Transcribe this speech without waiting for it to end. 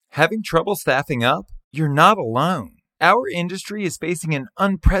Having trouble staffing up? You're not alone. Our industry is facing an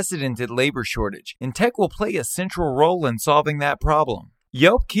unprecedented labor shortage, and tech will play a central role in solving that problem.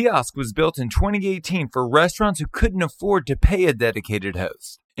 Yelp Kiosk was built in 2018 for restaurants who couldn't afford to pay a dedicated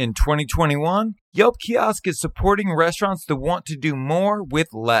host. In 2021, Yelp Kiosk is supporting restaurants that want to do more with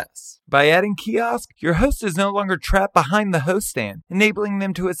less. By adding Kiosk, your host is no longer trapped behind the host stand, enabling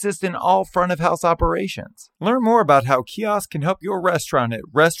them to assist in all front-of-house operations. Learn more about how Kiosk can help your restaurant at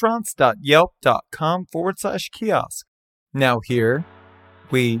restaurants.yelp.com/kiosk. Now here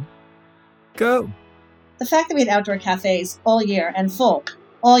we go. The fact that we had outdoor cafes all year and full,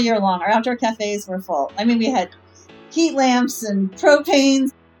 all year long. Our outdoor cafes were full. I mean, we had heat lamps and propane.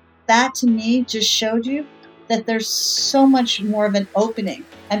 That to me just showed you that there's so much more of an opening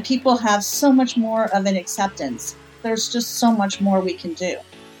and people have so much more of an acceptance. There's just so much more we can do.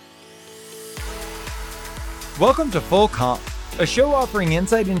 Welcome to Full Comp, a show offering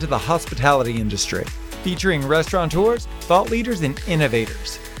insight into the hospitality industry, featuring restaurateurs, thought leaders, and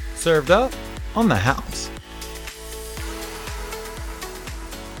innovators. Served up on the house.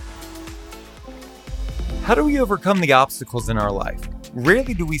 How do we overcome the obstacles in our life?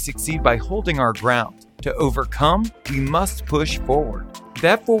 Rarely do we succeed by holding our ground. To overcome, we must push forward.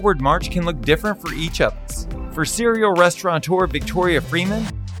 That forward march can look different for each of us. For serial restaurateur Victoria Freeman,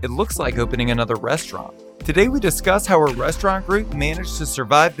 it looks like opening another restaurant. Today we discuss how her restaurant group managed to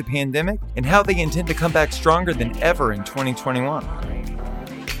survive the pandemic and how they intend to come back stronger than ever in 2021.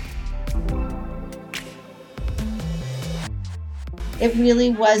 It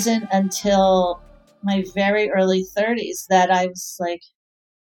really wasn't until my very early 30s that I was like,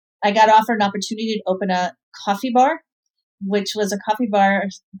 I got offered an opportunity to open a coffee bar, which was a coffee bar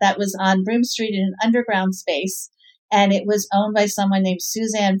that was on Broome Street in an underground space. And it was owned by someone named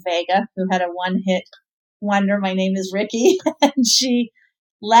Suzanne Vega, who had a one-hit wonder. My name is Ricky. And she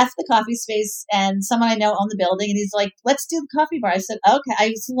left the coffee space and someone I know owned the building. And he's like, let's do the coffee bar. I said, okay.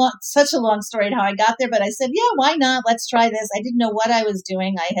 It's such a long story on how I got there, but I said, yeah, why not? Let's try this. I didn't know what I was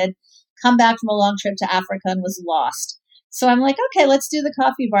doing. I had come back from a long trip to Africa and was lost. So I'm like, okay, let's do the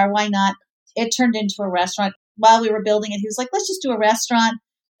coffee bar. Why not? It turned into a restaurant. While we were building it, he was like, let's just do a restaurant.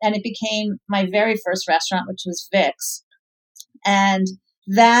 And it became my very first restaurant, which was Vic's. And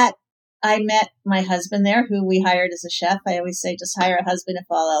that I met my husband there, who we hired as a chef. I always say, just hire a husband if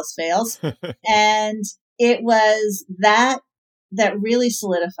all else fails. And it was that really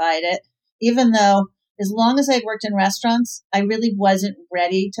solidified it, even though as long as I'd worked in restaurants, I really wasn't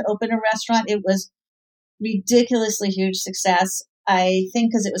ready to open a restaurant. It was ridiculously huge success. I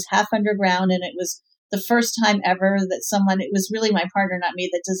think because it was half underground and it was the first time ever that it was really my partner, not me,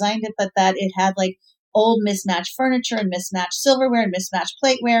 that designed it, but that it had like old mismatched furniture and mismatched silverware and mismatched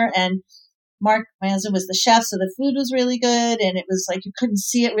plateware. And Mark, my husband, was the chef, so the food was really good. And it was like you couldn't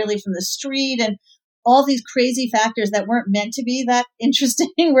see it really from the street. And all these crazy factors that weren't meant to be that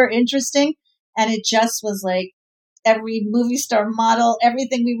interesting were interesting. And it just was like every movie star model,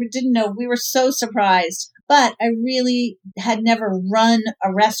 everything didn't know. We were so surprised. But I really had never run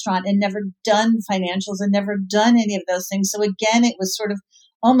a restaurant and never done financials and never done any of those things. So again, it was sort of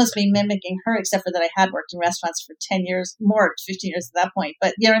almost me mimicking her, except for that I had worked in restaurants for 10 years, more, 15 years at that point.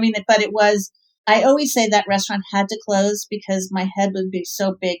 But you know what I mean? But it was, I always say that restaurant had to close because my head would be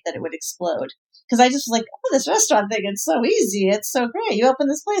so big that it would explode. Because I just was like, oh, this restaurant thing, it's so easy. It's so great. You open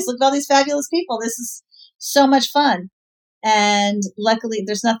this place. Look at all these fabulous people. This is so much fun. And luckily,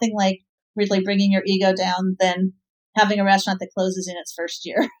 there's nothing like really bringing your ego down than having a restaurant that closes in its first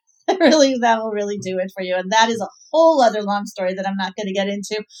year. Really, that will really do it for you. And that is a whole other long story that I'm not going to get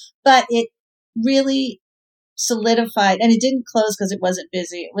into. But it really solidified, and it didn't close because it wasn't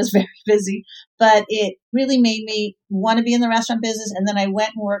busy. It was very busy. But it really made me want to be in the restaurant business. And then I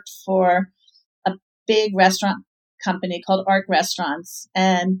went and worked for a big restaurant company called Arc Restaurants.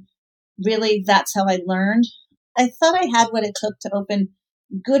 And really, that's how I learned. I thought I had what it took to open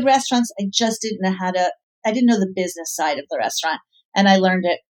good restaurants. I just didn't know I didn't know the business side of the restaurant. And I learned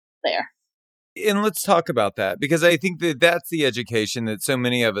it there. And let's talk about that, because I think that that's the education that so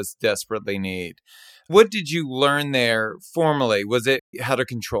many of us desperately need. What did you learn there formally? Was it how to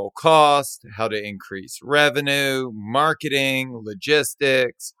control cost, how to increase revenue, marketing,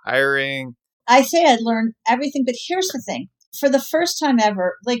 logistics, hiring? I say I learned everything, but here's the thing. For the first time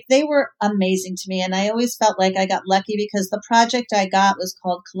ever, like, they were amazing to me. And I always felt like I got lucky because the project I got was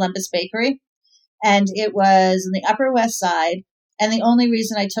called Columbus Bakery. And it was in the Upper West Side. And the only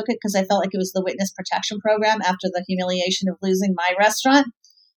reason I took it because I felt like it was the witness protection program after the humiliation of losing my restaurant.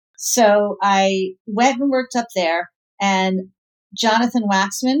 So I went and worked up there, and Jonathan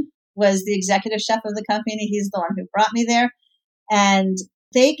Waxman was the executive chef of the company. He's the one who brought me there. And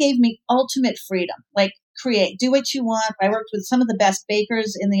They gave me ultimate freedom, like create, do what you want. I worked with some of the best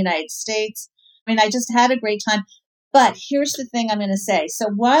bakers in the United States. I mean, I just had a great time. But here's the thing I'm going to say. So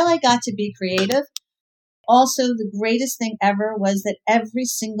while I got to be creative, also the greatest thing ever was that every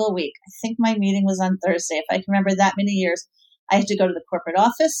single week, I think my meeting was on Thursday, if I can remember that many years, I had to go to the corporate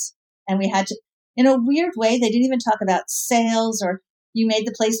office and we had to, in a weird way, they didn't even talk about sales or you made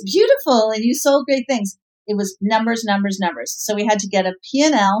the place beautiful and you sold great things. It was numbers, numbers, numbers. So we had to get a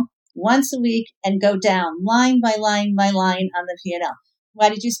P&L once a week and go down line by line by line on the P&L. Why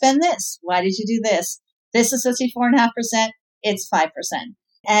did you spend this? Why did you do this? This is supposed to be 4.5%. It's 5%.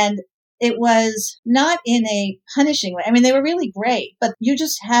 And it was not in a punishing way. I mean, they were really great, but you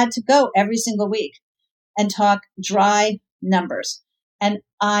just had to go every single week and talk dry numbers. And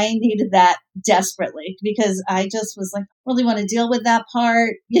I needed that desperately because I just was like, really want to deal with that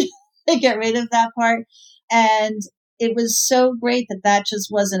part, get rid of that part. And it was so great that that just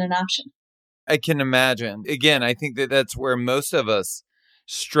wasn't an option. I can imagine. Again, I think that that's where most of us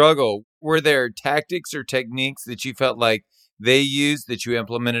struggle. Were there tactics or techniques that you felt like they used that you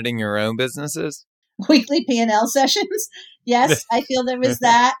implemented in your own businesses? Weekly P&L sessions. Yes, I feel there was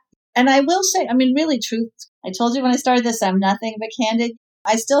that. And I will say, I mean, really, truth. I told you when I started this, I'm nothing but candid.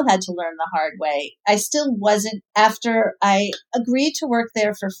 I still had to learn the hard way. I still wasn't, after I agreed to work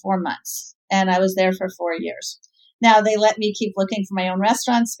there for 4 months and I was there for 4 years. Now they let me keep looking for my own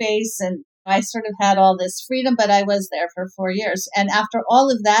restaurant space and I sort of had all this freedom, but I was there for 4 years. And after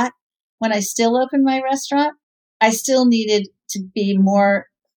all of that, when I still opened my restaurant, I still needed to be more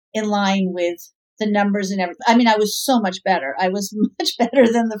in line with the numbers and everything. I mean, I was so much better. I was much better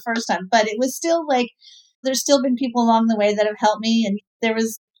than the first time, but it was still like, there's still been people along the way that have helped me. And there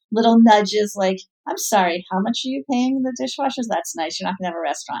was little nudges like, I'm sorry, how much are you paying the dishwashers? That's nice. You're not going to have a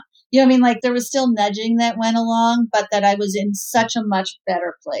restaurant. You know what I mean? Like there was still nudging that went along, but that I was in such a much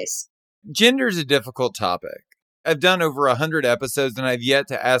better place. Gender is a difficult topic. I've done over 100 episodes and I've yet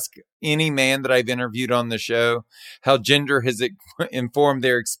to ask any man that I've interviewed on the show how gender has informed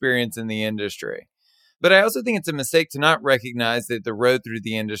their experience in the industry. But I also think it's a mistake to not recognize that the road through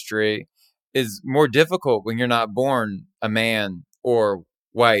the industry is more difficult when you're not born a man or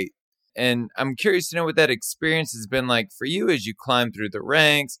white. And I'm curious to know what that experience has been like for you as you climb through the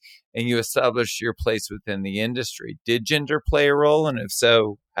ranks and you establish your place within the industry. Did gender play a role? And if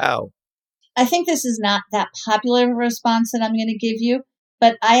so, how? I think this is not that popular a response that I'm going to give you,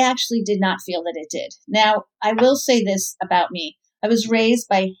 but I actually did not feel that it did. Now, I will say this about me. I was raised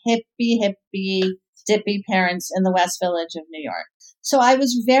by hippie, dippy parents in the West Village of New York. So I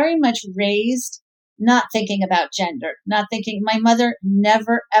was very much raised not thinking about gender, not thinking, my mother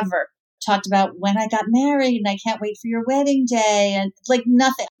never, ever talked about when I got married and I can't wait for your wedding day and like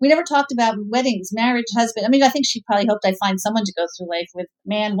nothing. We never talked about weddings, marriage, husband. I mean, I think she probably hoped I'd find someone to go through life with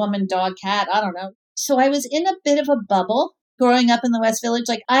man, woman, dog, cat. I don't know. So I was in a bit of a bubble growing up in the West Village.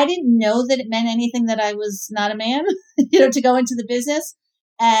 Like I didn't know that it meant anything that I was not a man, to go into the business.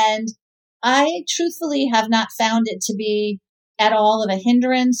 And I truthfully have not found it to be at all of a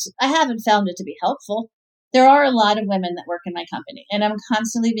hindrance. I haven't found it to be helpful. There are a lot of women that work in my company, and I'm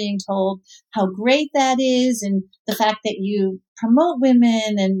constantly being told how great that is and the fact that you promote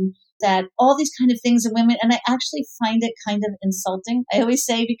women and that all these kind of things in women. And I actually find it kind of insulting. I always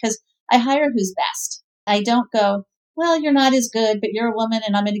say, because I hire who's best. I don't go, well, you're not as good, but you're a woman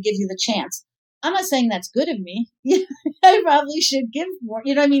and I'm going to give you the chance. I'm not saying that's good of me. I probably should give more,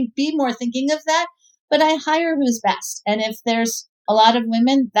 be more thinking of that. But I hire who's best. And if there's a lot of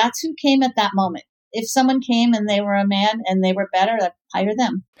women, that's who came at that moment. If someone came and they were a man and they were better, I'd hire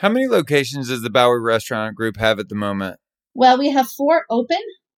them. How many locations does the Bowery Restaurant Group have at the moment? Well, we have 4 open,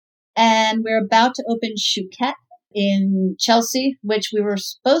 and we're about to open Chouquette in Chelsea, which we were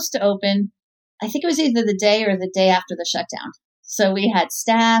supposed to open, I think it was either the day or the day after the shutdown. So we had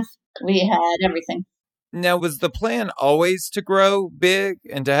staff, we had everything. Now, was the plan always to grow big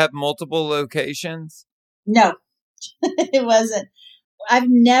and to have multiple locations? No, it wasn't. I've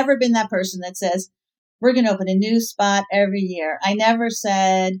never been that person that says, we're going to open a new spot every year. I never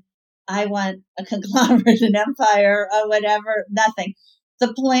said, I want a conglomerate, an empire, or whatever, nothing.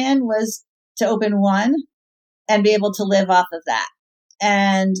 The plan was to open one and be able to live off of that.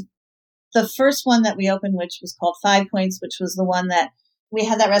 And the first one that we opened, which was called 5 Points, which was the one that we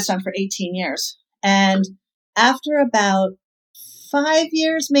had that restaurant for 18 years. And after about 5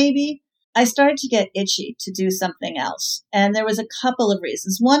 years, maybe, I started to get itchy to do something else. And there was a couple of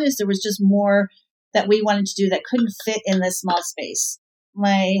reasons. One is there was just more that we wanted to do that couldn't fit in this small space.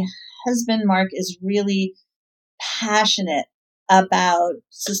 My husband, Mark, is really passionate about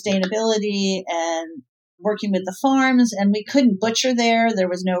sustainability and working with the farms, and we couldn't butcher there. There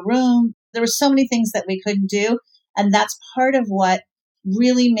was no room. There were so many things that we couldn't do. And that's part of what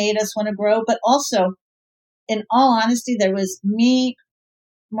really made us want to grow. But also, in all honesty, there was me,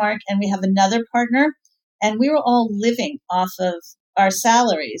 Mark, and we have another partner, and we were all living off of our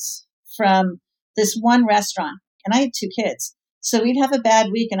salaries from this one restaurant. And I had 2 kids. So we'd have a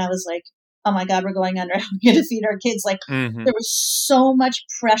bad week, and I was like, oh my God, we're going under. How are we going to feed our kids? Like, there was so much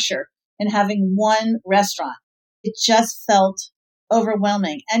pressure in having one restaurant. It just felt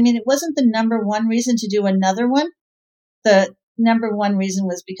overwhelming. I mean, it wasn't the number one reason to do another one. The number one reason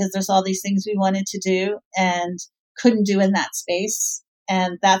was because there's all these things we wanted to do and couldn't do in that space.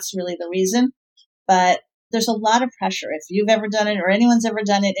 And that's really the reason. But there's a lot of pressure if you've ever done it or anyone's ever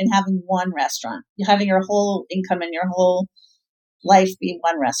done it in having one restaurant. You're having your whole income and your whole life be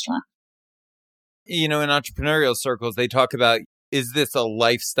one restaurant. You know, in entrepreneurial circles, they talk about, is this a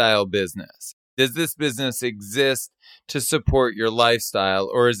lifestyle business? Does this business exist to support your lifestyle,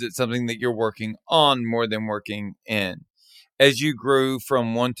 or is it something that you're working on more than working in? As you grew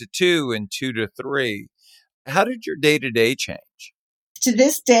from 1 to 2 and 2 to 3, how did your day-to-day change? To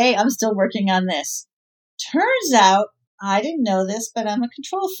this day, I'm still working on this. Turns out, I didn't know this, but I'm a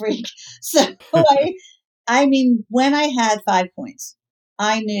control freak. So I mean, when I had 5 Points,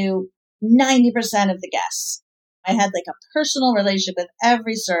 I knew 90% of the guests. I had like a personal relationship with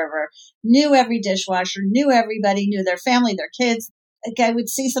every server, knew every dishwasher, knew everybody, knew their family, their kids. Like I would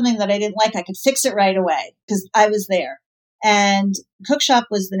see something that I didn't like, I could fix it right away because I was there. And Cookshop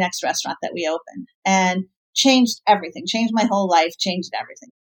was the next restaurant that we opened and changed everything, changed my whole life, changed everything.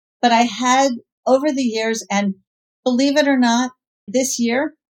 But I had over the years, and believe it or not, this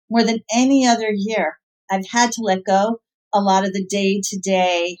year, more than any other year, I've had to let go a lot of the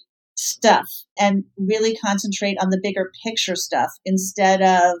day-to-day stuff and really concentrate on the bigger picture stuff instead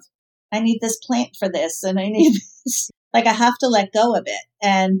of, I need this plant for this and I need this. Like I have to let go of it.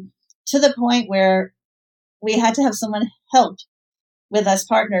 And to the point where we had to have someone help with us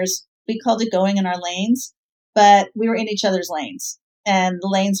partners. We called it going in our lanes, but we were in each other's lanes and the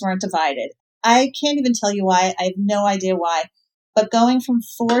lanes weren't divided. I can't even tell you why. I have no idea why. But going from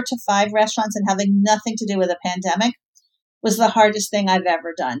 4 to 5 restaurants and having nothing to do with a pandemic was the hardest thing I've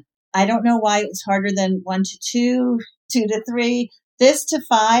ever done. I don't know why it was harder than 1 to 2, 2 to 3. This to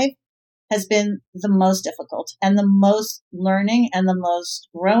 5 has been the most difficult and the most learning and the most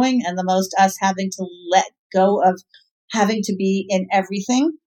growing and the most us having to let go of having to be in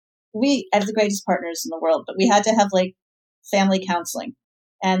everything. We have the greatest partners in the world, but we had to have like family counseling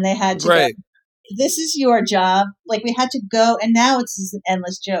and they had to go, this is your job. Like we had to go, and now it's an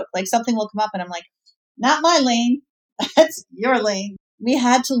endless joke. Like something will come up and I'm like, not my lane. That's your lane. We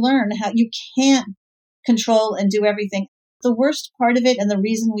had to learn how you can't control and do everything. The worst part of it, and the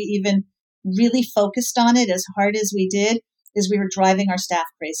reason we even really focused on it as hard as we did, is we were driving our staff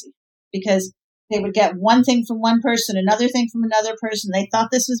crazy because they would get one thing from one person, another thing from another person. They thought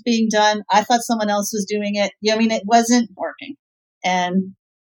this was being done. I thought someone else was doing it. I mean, it wasn't working. And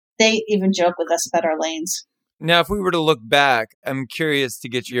they even joke with us about our lanes. Now, if we were to look back, I'm curious to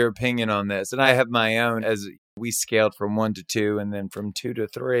get your opinion on this. And I have my own as we scaled from 1 to 2 and then from 2 to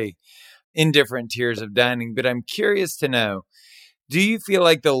 3 in different tiers of dining. But I'm curious to know, do you feel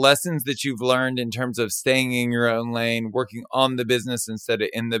like the lessons that you've learned in terms of staying in your own lane, working on the business instead of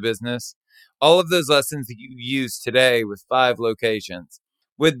in the business, all of those lessons that you use today with 5 locations,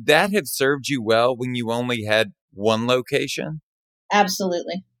 would that have served you well when you only had 1 location?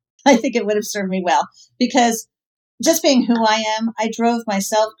 Absolutely. I think it would have served me well because just being who I am, I drove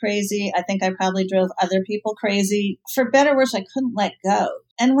myself crazy. I think I probably drove other people crazy. For better or worse, I couldn't let go.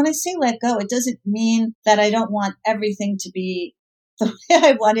 And when I say let go, it doesn't mean that I don't want everything to be the way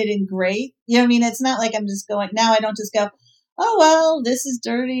I want it and great. You know what I mean? It's not like I'm just going, now I don't just go, oh, well, this is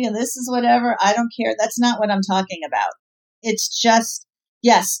dirty and this is whatever. I don't care. That's not what I'm talking about. It's just,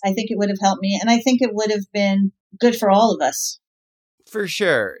 yes, I think it would have helped me. And I think it would have been good for all of us. For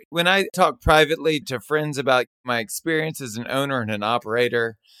sure. When I talk privately to friends about my experience as an owner and an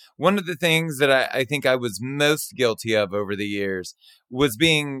operator, one of the things that I think I was most guilty of over the years was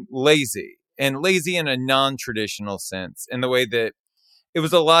being lazy, and lazy in a non-traditional sense, in the way that it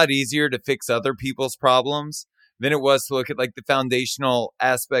was a lot easier to fix other people's problems than it was to look at like the foundational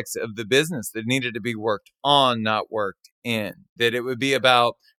aspects of the business that needed to be worked on, not worked in. That it would be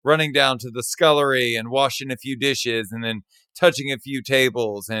about running down to the scullery and washing a few dishes and then touching a few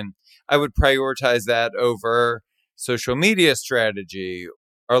tables. And I would prioritize that over social media strategy,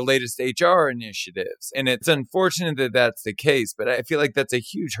 our latest HR initiatives. And it's unfortunate that that's the case, but I feel like that's a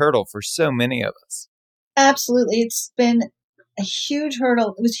huge hurdle for so many of us. Absolutely. It's been a huge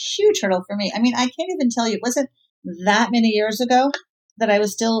hurdle. It was a huge hurdle for me. I mean, I can't even tell you, it wasn't that many years ago that I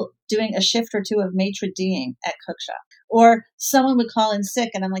was still doing a shift or two of maitre d' at Cookshop. Or someone would call in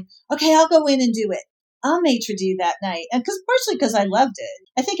sick and I'm like, okay, I'll go in and do it. I'll maitre d' that night. And partially because I loved it.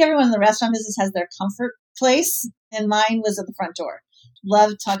 I think everyone in the restaurant business has their comfort place, and mine was at the front door.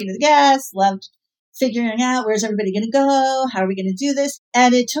 Loved talking to the guests, loved figuring out where's everybody going to go? How are we going to do this?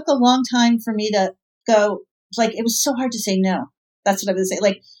 And it took a long time for me to go, like, it was so hard to say no. That's what I would say.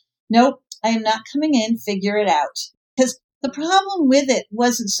 Like, nope, I am not coming in, figure it out. Because the problem with it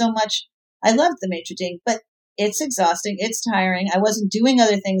wasn't so much, I loved the maitre d', but it's exhausting. It's tiring. I wasn't doing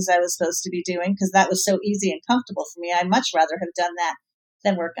other things I was supposed to be doing because that was so easy and comfortable for me. I'd much rather have done that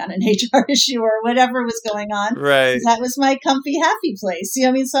than work on an HR issue or whatever was going on. Right. That was my comfy, happy place. You know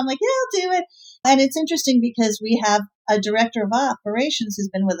what I mean? So I'm like, yeah, I'll do it. And it's interesting because we have a director of operations who's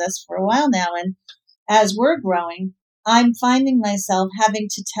been with us for a while now. And as we're growing, I'm finding myself having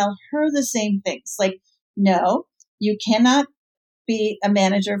to tell her the same things. Like, no, you cannot be a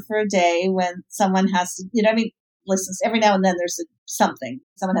manager for a day when someone has to, you know what I mean? Listen, every now and then there's something.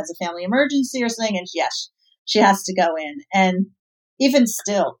 Someone has a family emergency or something, and yes, she has to go in. And even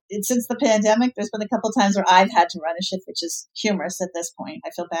still, since the pandemic, there's been a couple of times where I've had to run a shift, which is humorous at this point. I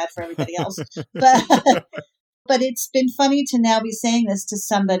feel bad for everybody else. But it's been funny to now be saying this to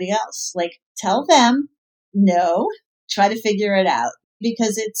somebody else. Like, tell them, no, try to figure it out.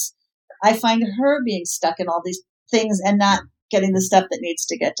 Because I find her being stuck in all these things and not getting the stuff that needs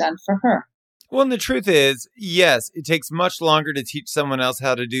to get done for her. Well, and the truth is, yes, it takes much longer to teach someone else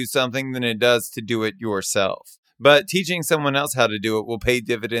how to do something than it does to do it yourself. But teaching someone else how to do it will pay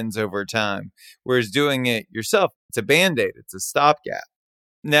dividends over time. Whereas doing it yourself, it's a Band-Aid, it's a stopgap.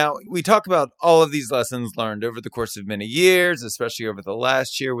 Now, we talk about all of these lessons learned over the course of many years, especially over the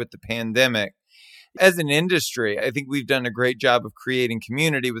last year with the pandemic. As an industry, I think we've done a great job of creating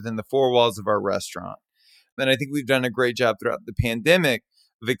community within the four walls of our restaurant. And I think we've done a great job throughout the pandemic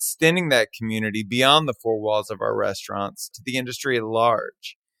of extending that community beyond the four walls of our restaurants to the industry at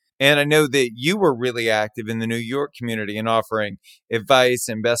large. And I know that you were really active in the New York community and offering advice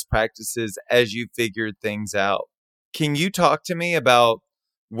and best practices as you figured things out. Can you talk to me about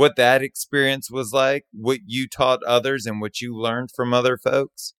what that experience was like, what you taught others and what you learned from other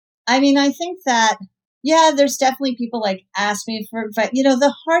folks? I mean, I think that, yeah, there's definitely people like ask me for advice. You know,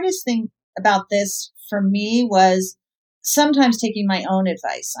 the hardest thing about this for me was sometimes taking my own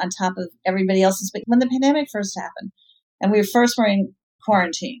advice on top of everybody else's. But when the pandemic first happened and we were in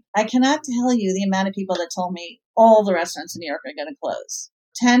quarantine, I cannot tell you the amount of people that told me all the restaurants in New York are going to close.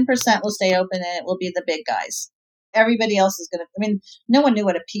 10% will stay open and it will be the big guys. Everybody else is going to, I mean, no one knew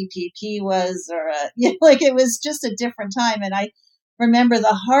what a PPP was or like it was just a different time. And I remember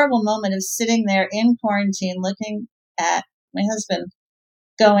the horrible moment of sitting there in quarantine, looking at my husband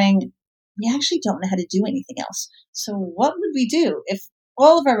going, we actually don't know how to do anything else. So what would we do if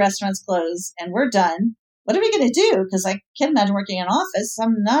all of our restaurants close and we're done? What are we going to do? Because I can't imagine working in an office.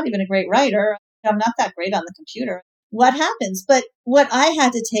 I'm not even a great writer. I'm not that great on the computer. What happens? But what I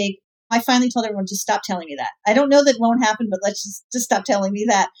had to take, I finally told everyone to stop telling me that. I don't know that won't happen, but let's just stop telling me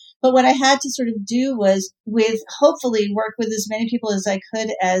that. But what I had to sort of do was hopefully work with as many people as I could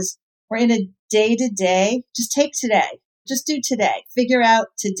as we're in a day-to-day. Just take today. Just do today. Figure out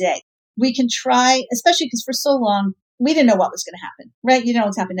today. We can try, especially because for so long, we didn't know what was going to happen, right? You know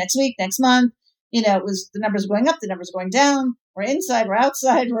what's happening next week, next month. You know, it was the numbers were going up, the numbers were going down. We're inside, we're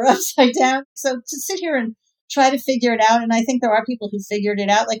outside, we're upside down. So to sit here and try to figure it out. And I think there are people who figured it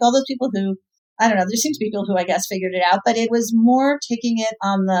out, like all those people who, I don't know, there seem to be people who I guess figured it out, but it was more taking it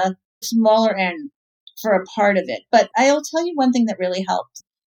on the smaller end for a part of it. But I'll tell you one thing that really helped.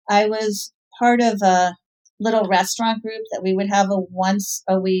 I was part of a little restaurant group that we would have a once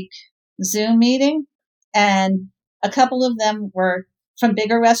a week Zoom meeting. And a couple of them were from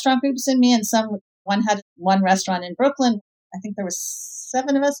bigger restaurant groups than me. And one had one restaurant in Brooklyn. I think there was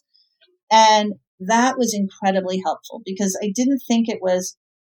 7 of us. And that was incredibly helpful because I didn't think it was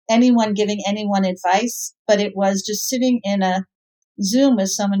anyone giving anyone advice, but it was just sitting in a Zoom with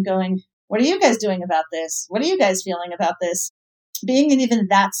someone going, what are you guys doing about this? What are you guys feeling about this? Being in even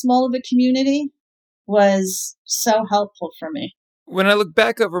that small of a community was so helpful for me. When I look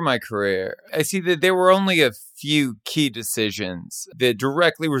back over my career, I see that there were only a few key decisions that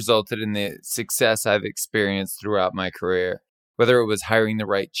directly resulted in the success I've experienced throughout my career. Whether it was hiring the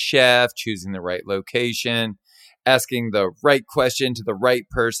right chef, choosing the right location, asking the right question to the right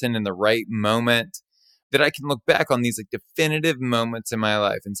person in the right moment, that I can look back on these like definitive moments in my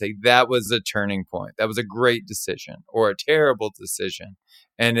life and say, that was a turning point. That was a great decision or a terrible decision.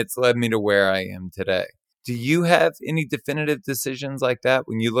 And it's led me to where I am today. Do you have any definitive decisions like that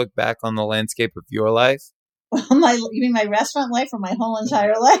when you look back on the landscape of your life? You mean my restaurant life or my whole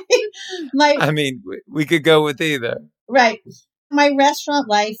entire life? I mean, we could go with either. Right. My restaurant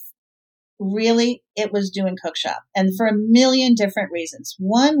life, really, it was doing Cook Shop, and for a million different reasons.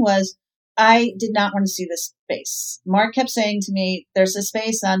 One was I did not want to see this space. Mark kept saying to me, there's a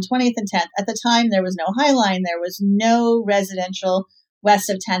space on 20th and 10th. At the time, there was no High Line. There was no residential west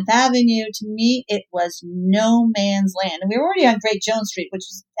of 10th Avenue. To me, it was no man's land. And we were already on Great Jones Street, which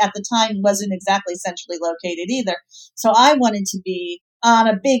at the time wasn't exactly centrally located either. So I wanted to be on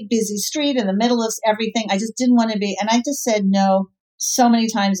a big, busy street in the middle of everything. I just didn't want to be. And I just said no so many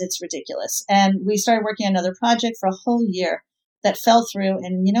times, it's ridiculous. And we started working on another project for a whole year that fell through.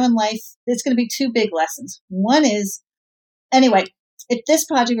 And, in life, it's going to be two big lessons. One is, anyway, at this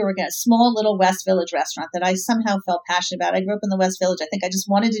project, we were working at a small little West Village restaurant that I somehow felt passionate about. I grew up in the West Village. I think I just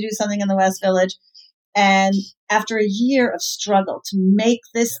wanted to do something in the West Village. And after a year of struggle to make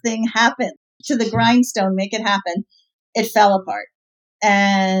this thing happen, to the grindstone, make it happen, it fell apart.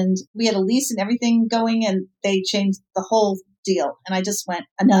 And we had a lease and everything going, and they changed the whole deal. And I just went,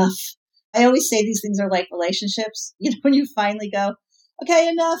 enough. I always say these things are like relationships. When you finally go, okay,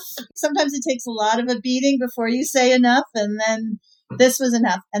 enough. Sometimes it takes a lot of a beating before you say enough. And then this was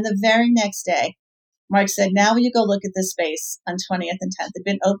enough. And the very next day, Mark said, now will you go look at this space on 20th and 10th? It'd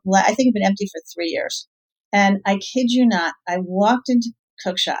been open, I think it'd been empty for 3 years. And I kid you not, I walked into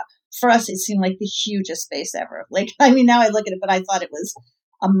Cook Shop. For us, it seemed like the hugest space ever. Now I look at it, but I thought it was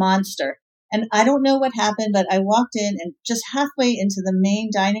a monster. And I don't know what happened, but I walked in, and just halfway into the main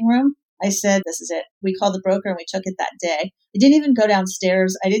dining room, I said, this is it. We called the broker and we took it that day. I didn't even go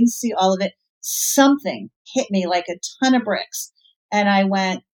downstairs. I didn't see all of it. Something hit me like a ton of bricks. And I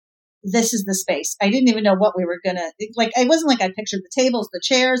went, this is the space. I didn't even know what we were going to, it wasn't like I pictured the tables, the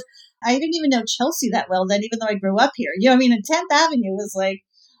chairs. I didn't even know Chelsea that well then, even though I grew up here. And 10th Avenue was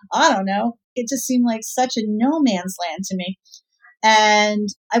I don't know. It just seemed like such a no man's land to me. And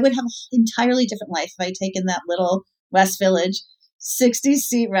I would have an entirely different life if I had taken that little West Village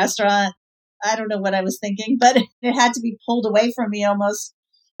 60-seat restaurant. I don't know what I was thinking, but it had to be pulled away from me almost.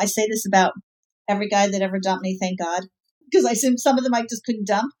 I say this about every guy that ever dumped me, thank God. Because I assumed some of them I just couldn't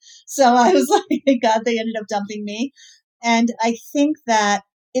dump. So I was like, thank God they ended up dumping me. And I think that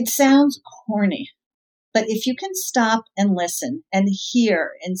it sounds corny, but if you can stop and listen and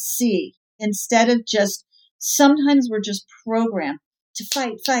hear and see, instead of just, sometimes we're just programmed to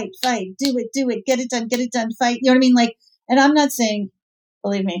fight, do it, get it done, fight. You know what I mean? And I'm not saying,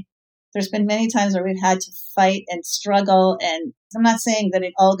 believe me, there's been many times where we've had to fight and struggle. And I'm not saying that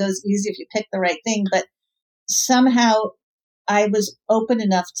it all goes easy if you pick the right thing, but somehow I was open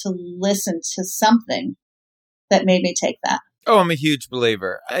enough to listen to something that made me take that. Oh, I'm a huge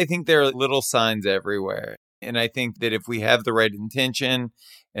believer. I think there are little signs everywhere. And I think that if we have the right intention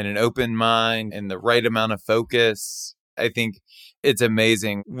and an open mind and the right amount of focus, I think it's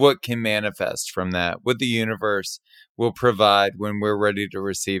amazing what can manifest from that, what the universe will provide when we're ready to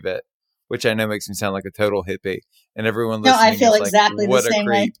receive it, which I know makes me sound like a total hippie. And everyone listening I feel is exactly what the same a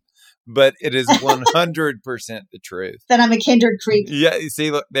creep. way. But it is 100% the truth. Then I'm a kindred creep. Yeah, you see,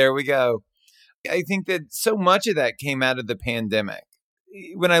 look, there we go. I think that so much of that came out of the pandemic.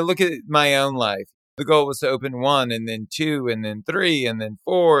 When I look at my own life, the goal was to open 1 and then 2 and then 3 and then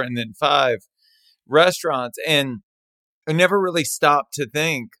 4 and then 5 restaurants. And I never really stopped to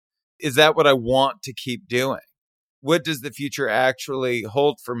think, is that what I want to keep doing? What does the future actually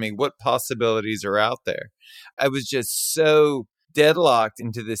hold for me? What possibilities are out there? I was just so deadlocked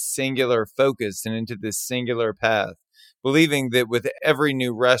into this singular focus and into this singular path, believing that with every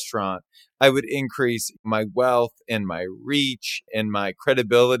new restaurant, I would increase my wealth and my reach and my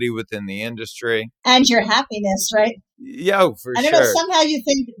credibility within the industry. And your happiness, right? Yeah, for sure. I don't know, somehow you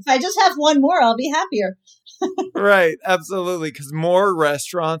think, if I just have one more, I'll be happier. Right, absolutely. Because more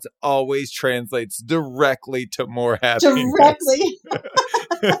restaurants always translates directly to more happiness. Directly.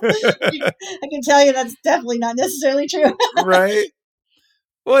 I can tell you that's definitely not necessarily true. Right?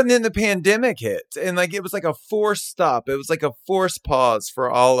 Well, and then the pandemic hit, and it was like a forced stop. It was like a forced pause for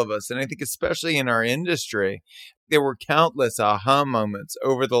all of us. And I think especially in our industry, there were countless aha moments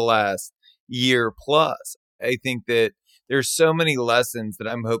over the last year plus. I think that there's so many lessons that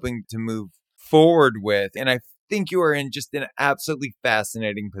I'm hoping to move forward with. And I think you are in just an absolutely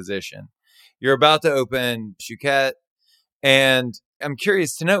fascinating position. You're about to open Chouquette, and I'm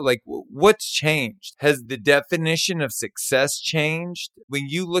curious to know, what's changed? Has the definition of success changed? When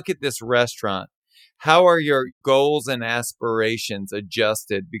you look at this restaurant, how are your goals and aspirations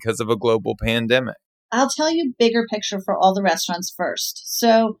adjusted because of a global pandemic? I'll tell you bigger picture for all the restaurants first.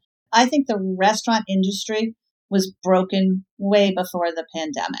 So I think the restaurant industry was broken way before the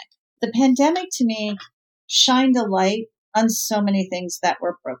pandemic. The pandemic to me shined a light on so many things that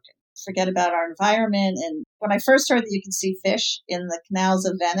were broken. Forget about our environment. And when I first heard that you could see fish in the canals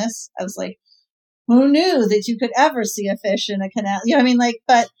of Venice, I was like, who knew that you could ever see a fish in a canal? You know what I mean? Like,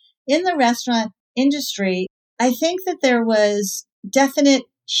 but in the restaurant industry, I think that there was definite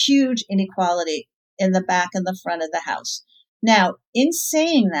huge inequality in the back and the front of the house. Now, in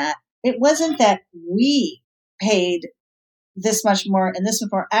saying that, it wasn't that we paid this much more and this much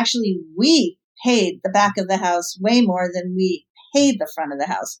more. Actually, we paid the back of the house way more than we paid the front of the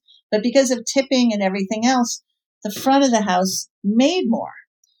house. But because of tipping and everything else, the front of the house made more.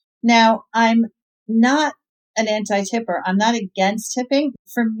 Now, I'm not an anti-tipper. I'm not against tipping.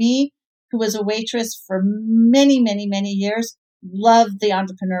 For me, who was a waitress for many, many, many years, loved the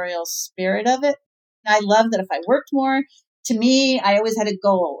entrepreneurial spirit of it. I love that if I worked more, to me, I always had a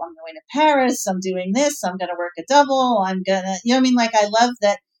goal. I'm going to Paris. I'm doing this. I'm going to work a double. I'm going to, you know what I mean? Like, I love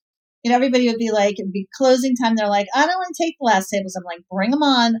that, everybody would be like, it'd be closing time. They're like, I don't want to take the last tables. I'm like, bring them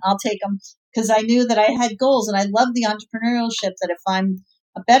on. I'll take them. Because I knew that I had goals, and I love the entrepreneurship that if I'm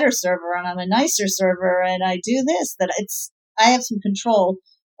a better server and I'm a nicer server and I do this, that I have some control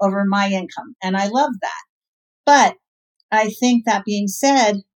over my income. And I love that. But I think that being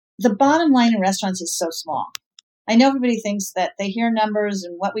said, the bottom line in restaurants is so small. I know everybody thinks that they hear numbers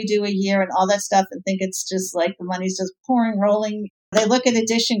and what we do a year and all that stuff and think it's just like the money's just pouring, rolling. They look at a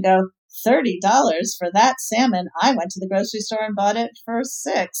dish and go, $30 for that salmon. I went to the grocery store and bought it for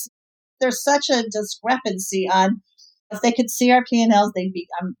 $6. There's such a discrepancy on, if they could see our P&Ls,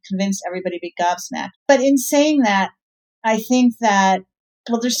 I'm convinced everybody would be gobsmacked. But in saying that, I think that,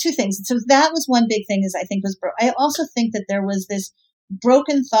 well, there's two things. So that was one big thing I think was broke. I also think that there was this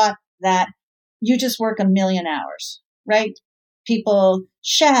broken thought that you just work a million hours, right? People,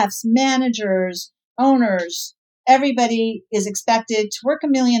 chefs, managers, owners, everybody is expected to work a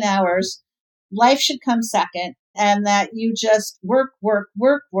million hours. Life should come second, and that you just work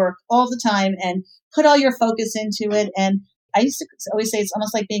all the time and put all your focus into it. And I used to always say it's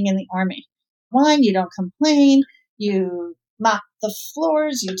almost like being in the army. One, you don't complain, you mop the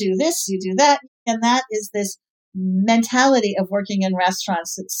floors, you do this, you do that. And that is this mentality of working in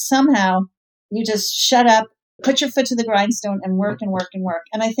restaurants that somehow you just shut up, put your foot to the grindstone and work and work and work.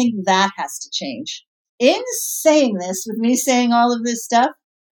 And I think that has to change. In saying this, with me saying all of this stuff,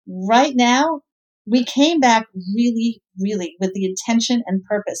 right now, we came back really, really with the intention and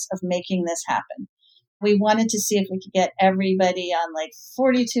purpose of making this happen. We wanted to see if we could get everybody on like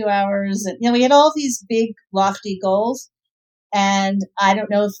 42 hours. And, we had all these big, lofty goals. And I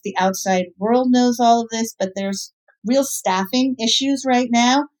don't know if the outside world knows all of this, but there's real staffing issues right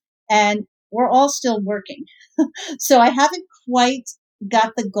now. And we're all still working. So I haven't quite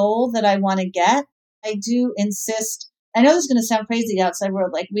got the goal that I want to get. I do insist. I know this is going to sound crazy outside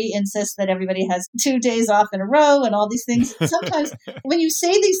world. Like, we insist that everybody has 2 days off in a row and all these things. Sometimes when you say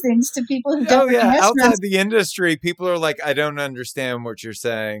these things to people who don't work in restaurants, outside the industry, people are like, I don't understand what you're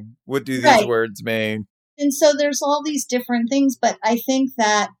saying. What do these words mean? And so there's all these different things. But I think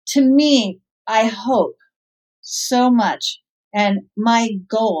that, to me, I hope so much. And my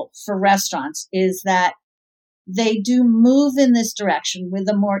goal for restaurants is that they do move in this direction with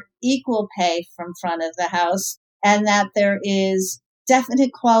a more equal pay from front of the house, and that there is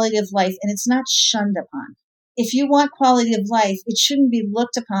definite quality of life, and it's not shunned upon. If you want quality of life, it shouldn't be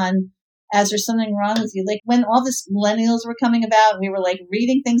looked upon as there's something wrong with you. Like, when all this millennials were coming about, we were like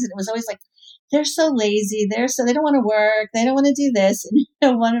reading things, and it was always like, they're so lazy, they don't want to work, they don't want to do this.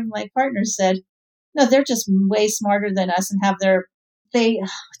 And one of my partners said, no, they're just way smarter than us and have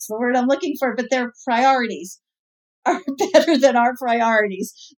what's the word I'm looking for? But their priorities are better than our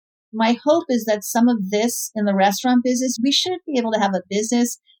priorities. My hope is that some of this in the restaurant business, we should be able to have a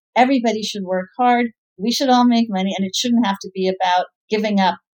business. Everybody should work hard. We should all make money, and it shouldn't have to be about giving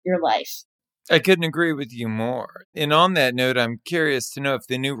up your life. I couldn't agree with you more. And on that note, I'm curious to know if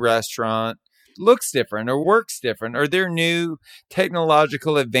the new restaurant looks different or works different. Are there new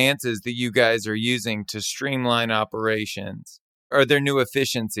technological advances that you guys are using to streamline operations? Are there new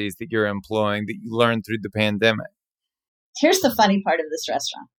efficiencies that you're employing that you learned through the pandemic? Here's the funny part of this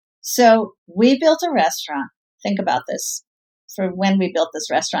restaurant. So we built a restaurant. Think about this, for when we built this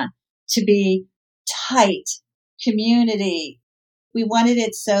restaurant, to be tight, community. We wanted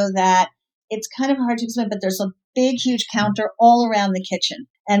it so that it's kind of hard to explain, but there's a big, huge counter all around the kitchen.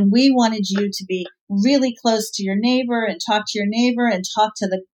 And we wanted you to be really close to your neighbor and talk to your neighbor and talk to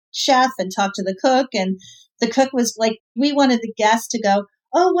the chef and talk to the cook. And the cook was like, we wanted the guest to go,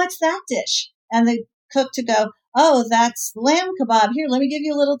 oh, what's that dish? And the cook to go, oh, that's lamb kebab. Here, let me give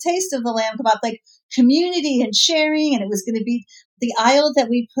you a little taste of the lamb kebab, like community and sharing. And it was going to be the aisle that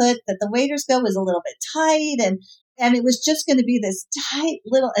we put that the waiters go was a little bit tight. And it was just going to be this tight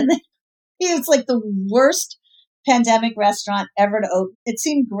little, and then it's like the worst pandemic restaurant ever to open. It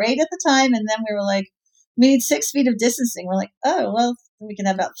seemed great at the time. And then we were like, we need 6 feet of distancing. We're like, oh, well, we can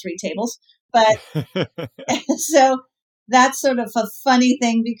have about 3 tables. But so that's sort of a funny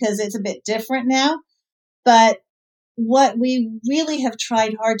thing because it's a bit different now. But what we really have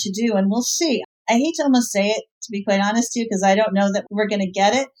tried hard to do, and we'll see, I hate to almost say it, to be quite honest with you, because I don't know that we're going to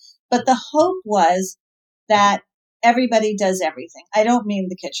get it. But the hope was that everybody does everything. I don't mean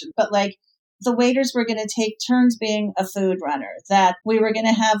the kitchen, but like the waiters were going to take turns being a food runner, that we were going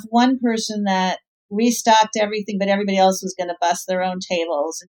to have one person that restocked everything, but everybody else was going to bus their own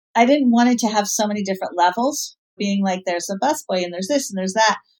tables. I didn't want it to have so many different levels, being like there's a busboy and there's this and there's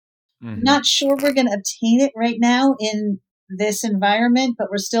that. Mm-hmm. Not sure we're going to obtain it right now in this environment,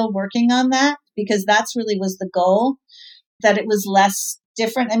 but we're still working on that because that's really was the goal, that it was less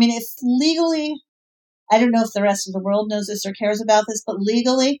different. I mean, if legally, I don't know if the rest of the world knows this or cares about this, but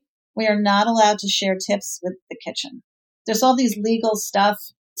legally, we are not allowed to share tips with the kitchen. There's all these legal stuff.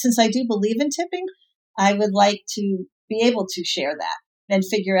 Since I do believe in tipping, I would like to be able to share that and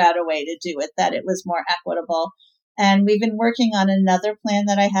figure out a way to do it, that it was more equitable. And we've been working on another plan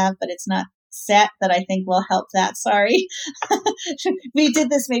that I have, but it's not set, that I think will help that. Sorry. We did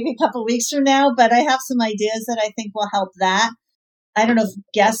this maybe a couple of weeks from now, but I have some ideas that I think will help that. I don't know if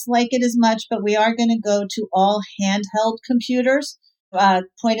guests like it as much, but we are going to go to all handheld computers,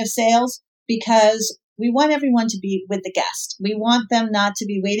 point of sales, because we want everyone to be with the guest. We want them not to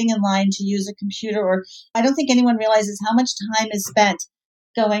be waiting in line to use a computer, or I don't think anyone realizes how much time is spent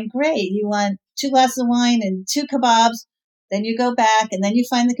going, great, you want 2 glasses of wine and 2 kebabs, then you go back and then you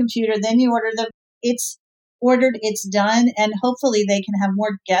find the computer, then you order them. It's ordered, it's done, and hopefully they can have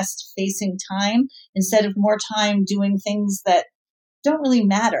more guest-facing time instead of more time doing things that don't really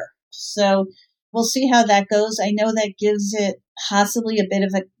matter. So we'll see how that goes. I know that gives it possibly a bit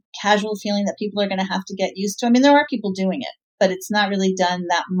of a casual feeling that people are going to have to get used to. I mean, there are people doing it, but it's not really done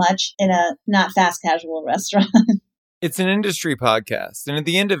that much in a not fast casual restaurant. It's an industry podcast, and at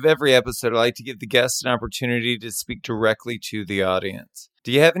the end of every episode, I like to give the guests an opportunity to speak directly to the audience.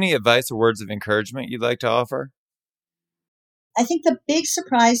 Do you have any advice or words of encouragement you'd like to offer? I think the big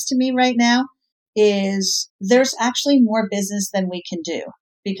surprise to me right now is there's actually more business than we can do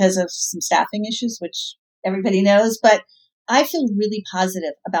because of some staffing issues, which everybody knows. But I feel really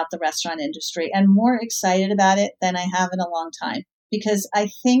positive about the restaurant industry and more excited about it than I have in a long time, because I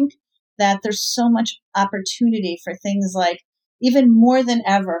think that there's so much opportunity for things like, even more than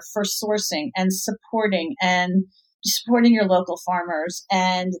ever, for sourcing and supporting your local farmers,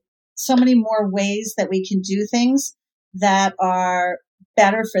 and so many more ways that we can do things that are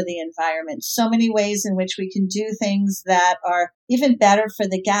better for the environment. So many ways in which we can do things that are even better for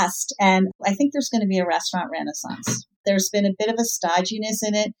the guest. And I think there's going to be a restaurant renaissance. There's been a bit of a stodginess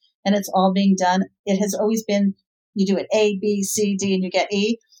in it, and it's all being done. It has always been, you do it A, B, C, D, and you get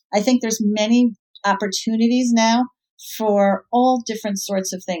E. I think there's many opportunities now for all different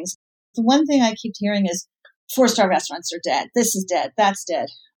sorts of things. The one thing I keep hearing is 4-star restaurants are dead. This is dead. That's dead.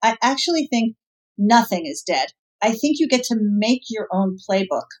 I actually think nothing is dead. I think you get to make your own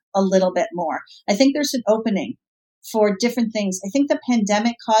playbook a little bit more. I think there's an opening for different things. I think the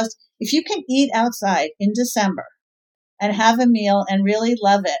pandemic caused, if you can eat outside in December and have a meal and really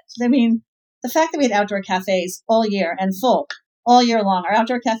love it. I mean, the fact that we had outdoor cafes all year and full all year long, our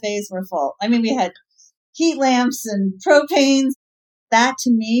outdoor cafes were full. I mean, we had heat lamps and propanes. That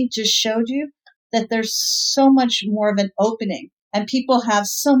to me just showed you that there's so much more of an opening and people have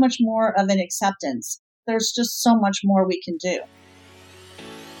so much more of an acceptance. There's just so much more we can do.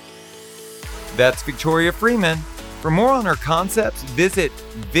 That's Victoria Freeman. For more on her concepts, visit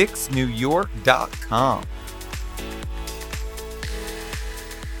VixNewYork.com.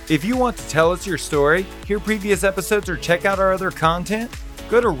 If you want to tell us your story, hear previous episodes, or check out our other content,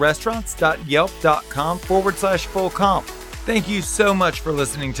 go to restaurants.yelp.com/fullcomp. Thank you so much for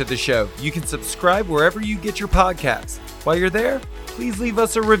listening to the show. You can subscribe wherever you get your podcasts. While you're there, please leave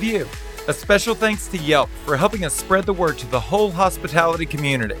us a review. A special thanks to Yelp for helping us spread the word to the whole hospitality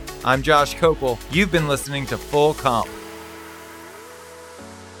community. I'm Josh Kopel. You've been listening to Full Comp.